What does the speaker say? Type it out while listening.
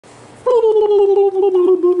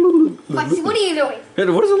Foxy, what are you doing? Hey,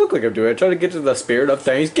 what does it look like I'm doing? I'm trying to get to the spirit of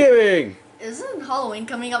Thanksgiving. Isn't Halloween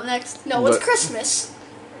coming up next? No, it's Christmas.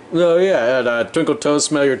 Oh yeah, and twinkle toes,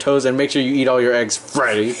 smell your toes, and make sure you eat all your eggs,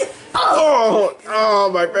 Freddy. Oh,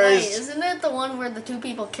 my face. Wait, isn't it the one where the two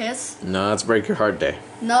people kiss? No, that's Break Your Heart Day.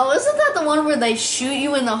 No, isn't that the one where they shoot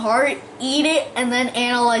you in the heart, eat it, and then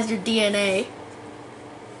analyze your DNA?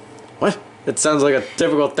 What? It sounds like a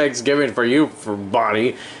typical Thanksgiving for you, for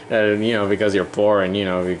Bonnie, and you know, because you're poor, and you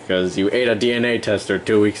know, because you ate a DNA tester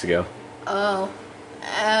 2 weeks ago. Oh.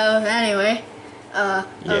 Anyway.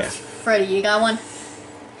 Yeah. Freddy, you got one?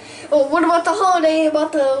 Oh, what about the holiday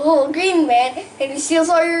about the little green man and he steals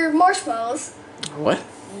all your marshmallows? What?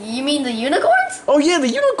 You mean the unicorns? Oh yeah, the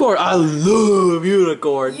unicorn! I love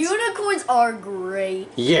unicorns! Unicorns are great.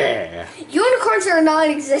 Yeah! Unicorns are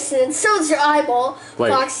non-existent, and so is your eyeball, Wait.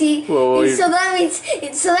 Foxy. Whoa, and so that means,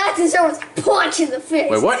 so that deserves a punch in the face.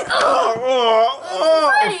 Wait, what?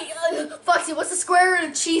 Freddy, Foxy, what's the square root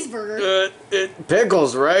of cheeseburger?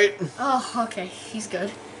 Pickles, right? Oh, okay, he's good.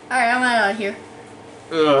 Alright, I'm out of here.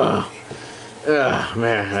 Ugh. Ugh,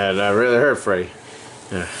 man, that really hurt, Freddy.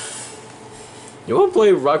 Ugh. You want to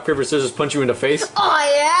play rock, paper, scissors, punch you in the face?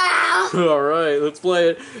 Oh, yeah! Alright, let's play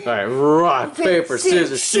it. Alright, rock, paper,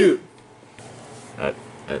 scissors, shoot! I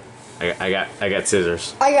got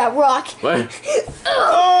scissors. I got rock. What?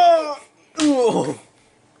 Oh!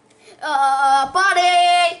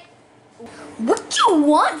 Buddy! What you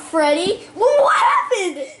want, Freddy? What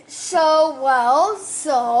happened? So,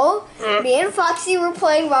 me and Foxy were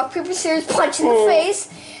playing rock, paper, scissors, punch in the face.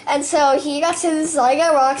 And so he got scissors, I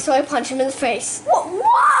got rock, so I punched him in the face.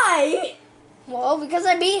 Why? Well, because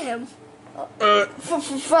I beat him.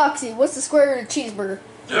 Foxy, what's the square root of cheeseburger?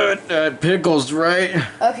 Pickles, right?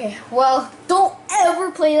 Okay, well, don't ever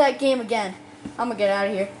play that game again. I'm gonna get out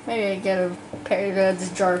of here. Maybe I get a this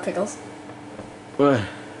jar of pickles. What?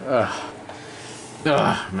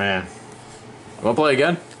 Man. Wanna play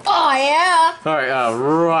again? Oh, yeah! Alright,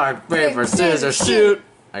 rock, paper, scissors, shoot!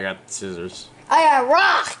 I got scissors. I got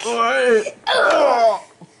rock!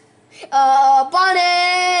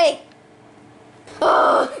 Bonnie!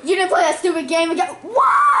 You didn't play that stupid game again.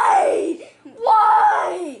 Why?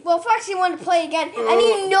 Why? Well, Foxy wanted to play again, and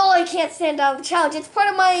you know I can't stand out the challenge. It's part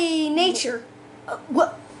of my nature.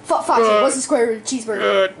 What? Foxy, what's the square root of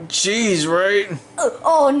cheeseburger? Cheese, right?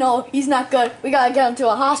 Oh no, he's not good. We gotta get him to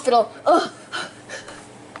a hospital.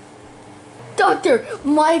 Doctor,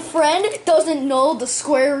 my friend doesn't know the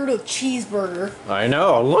square root of cheeseburger. I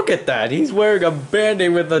know, look at that. He's wearing a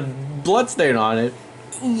band-aid with a bloodstain on it.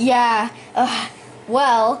 Yeah,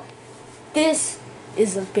 well, this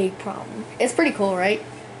is a big problem. It's pretty cool, right?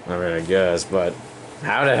 I mean, I guess, but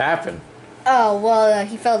how did it happen? Oh, well,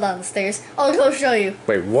 he fell down the stairs. I'll go show you.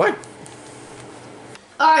 Wait, what?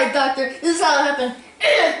 Alright, Doctor, this is how it happened.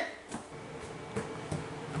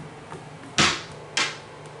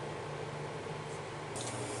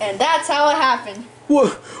 And that's how it happened.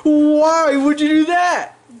 Why would you do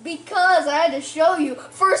that? Because I had to show you.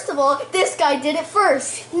 First of all, this guy did it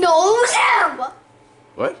first. No, it was him!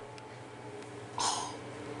 What?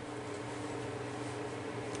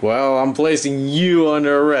 Well, I'm placing you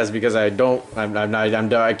under arrest because I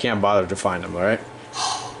can't bother to find him, alright?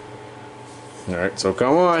 Alright, so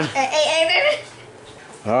come on.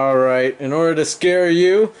 Alright, in order to scare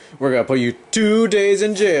you, we're gonna put you 2 days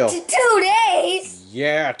in jail. 2 days?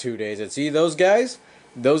 Yeah, 2 days. And see those guys?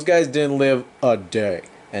 Those guys didn't live a day.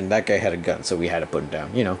 And that guy had a gun, so we had to put him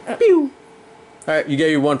down, you know. Pew! Alright, you get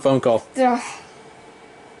your one phone call.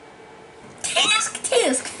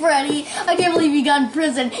 Tisk, Freddy. I can't believe you got in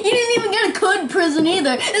prison. You didn't even get a good prison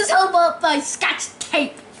either. It's held up by Scotch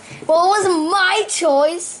tape. Well, it wasn't my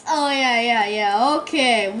choice. Oh, yeah.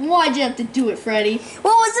 Okay. Why'd you have to do it, Freddy?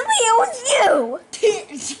 Well, it wasn't me. It was you.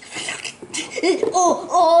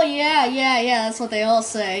 oh, yeah. That's what they all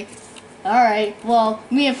say. Alright. Well,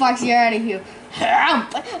 me and Foxy are out of here.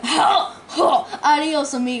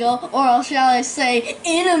 Adios, amigo. Or shall I say,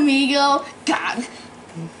 inamigo. God.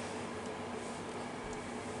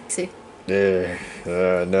 See.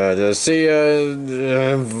 No, to see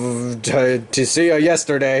to see you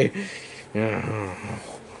yesterday.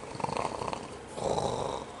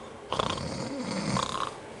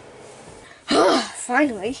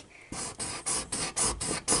 Finally.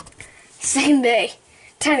 Second day.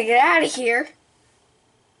 Time to get out of here.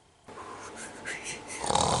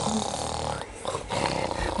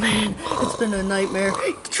 Man, it's been a nightmare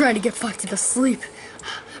trying to get Foxy to sleep.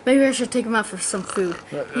 Maybe I should take him out for some food.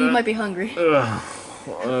 He might be hungry.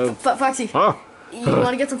 Foxy, Huh? you want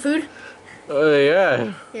to get some food?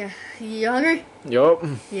 Yeah. Yeah. You hungry? Yup.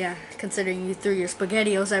 Yeah, considering you threw your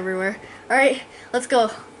SpaghettiOs everywhere. Alright, let's go.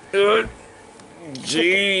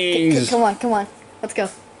 Jeez. Come on. Let's go.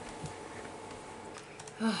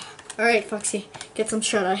 Alright, Foxy. Get some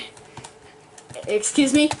shut-eye.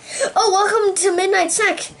 Excuse me? Oh, welcome to Midnight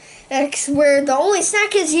Snack. Where the only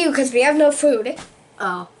snack is you because we have no food.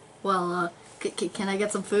 Oh, well, can I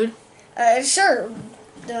get some food? Sure.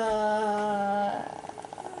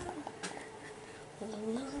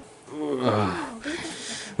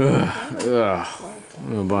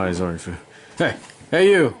 My body's already full. Hey,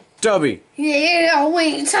 you, Tubby. Yeah,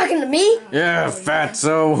 wait, you talking to me? Yeah,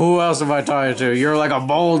 fatso. Who else am I talking to? You're like a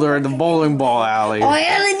boulder in the bowling ball alley. Oh,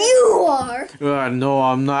 yeah, then you are. No,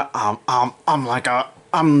 I'm not.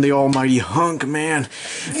 I'm the almighty hunk, man.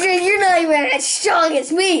 You're not even as strong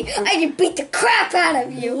as me. I can beat the crap out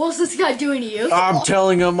of you. What's this guy doing to you? I'm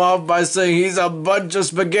telling him off by saying he's a bunch of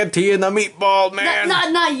spaghetti in the meatball, man.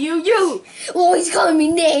 Not you. Well, he's calling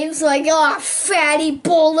me names like, fatty,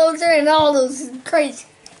 bulldozer, and all those crazy.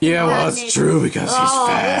 Yeah, well, it's true because he's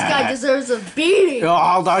fat. This guy deserves a beating.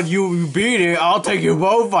 You beat it. I'll take you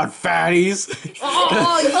both on fatties.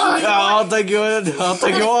 I'll take you on.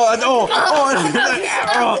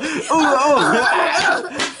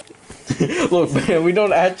 Look, man, we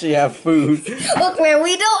don't actually have food. Look, man,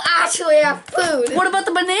 we don't actually have food. What about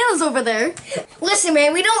the bananas over there? Listen,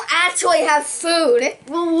 man, we don't actually have food.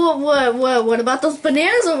 What about those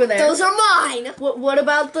bananas over there? Those are mine. What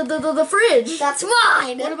about the fridge? That's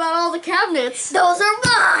mine. What about all the cabinets? Those are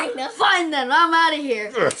mine. Fine then, I'm out of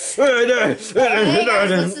here. Hey guys,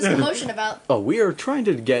 what's this commotion about? Oh, we are trying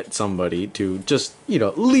to get somebody to just,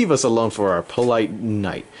 leave us alone for our polite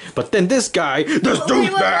night. But then this guy, this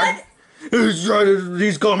douchebag,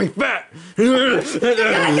 he's calling me fat. Guys, get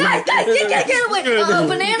away.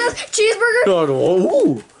 Bananas? Cheeseburger?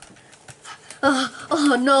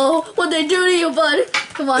 Oh no, what'd they do to you, bud?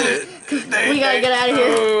 Come on, we gotta get out of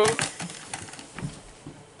here.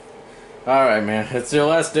 Alright, man, it's your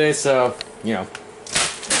last day, so, get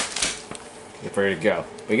ready to go.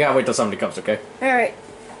 We gotta wait till somebody comes, okay? Alright.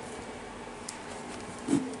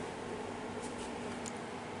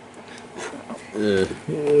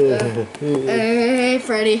 Hey,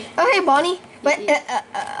 Freddy. Oh, hey, Bonnie. But,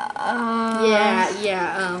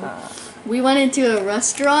 We went into a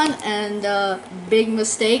restaurant and, big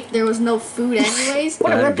mistake, there was no food anyways.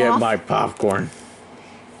 What a Gotta rip-off. get my popcorn.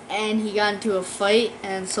 And he got into a fight,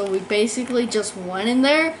 and so we basically just went in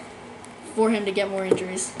there for him to get more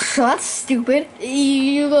injuries. That's stupid.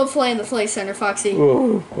 You go play in the play center, Foxy.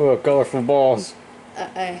 Ooh, colorful balls.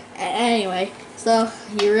 Anyway, so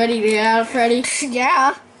you ready to get out, Freddy?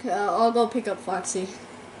 Yeah. I'll go pick up Foxy.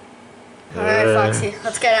 Alright, Foxy,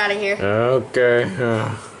 let's get out of here. Okay.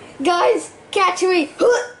 Guys, catch me.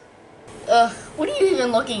 What are you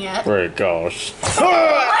even looking at? Where it goes.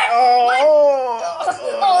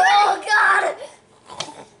 Oh, God.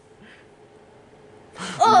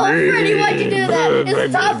 Oh, Freddy, why'd you do that?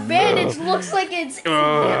 His top bandage looks like it's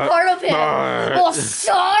part of him. Oh,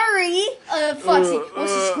 sorry. Foxy,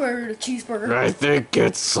 what's the square root of cheeseburger? I think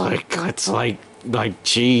it's like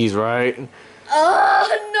cheese, right? Oh,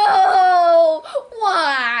 no.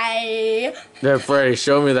 Why? Yeah, Freddy,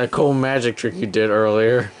 show me that cool magic trick you did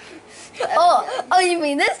earlier. Oh, you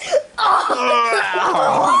mean this? Oh,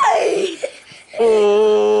 why?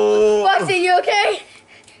 Foxy, you okay?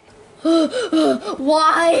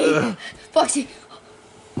 Why? Foxy,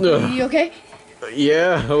 you okay?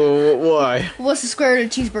 Yeah, why? What's the square root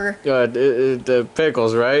of cheeseburger? The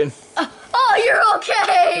pickles, right? Oh, you're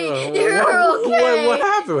okay. You're okay. What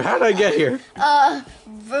happened? How did I get here?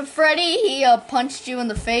 Freddy, he punched you in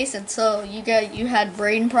the face, and so you had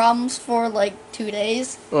brain problems for like 2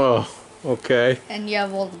 days. Oh, okay. And you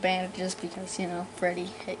have all the bandages because, Freddy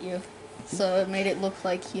hit you. So it made it look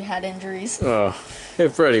like you had injuries. Oh, hey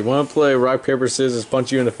Freddy, wanna play rock paper scissors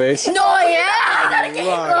punch you in the face? No, yeah. I gotta get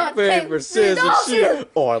Rock paper scissors shoot.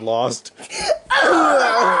 Oh, I lost.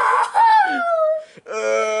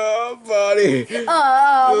 Buddy.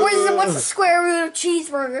 What's the square root of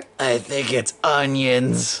cheeseburger? I think it's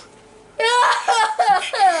onions. No!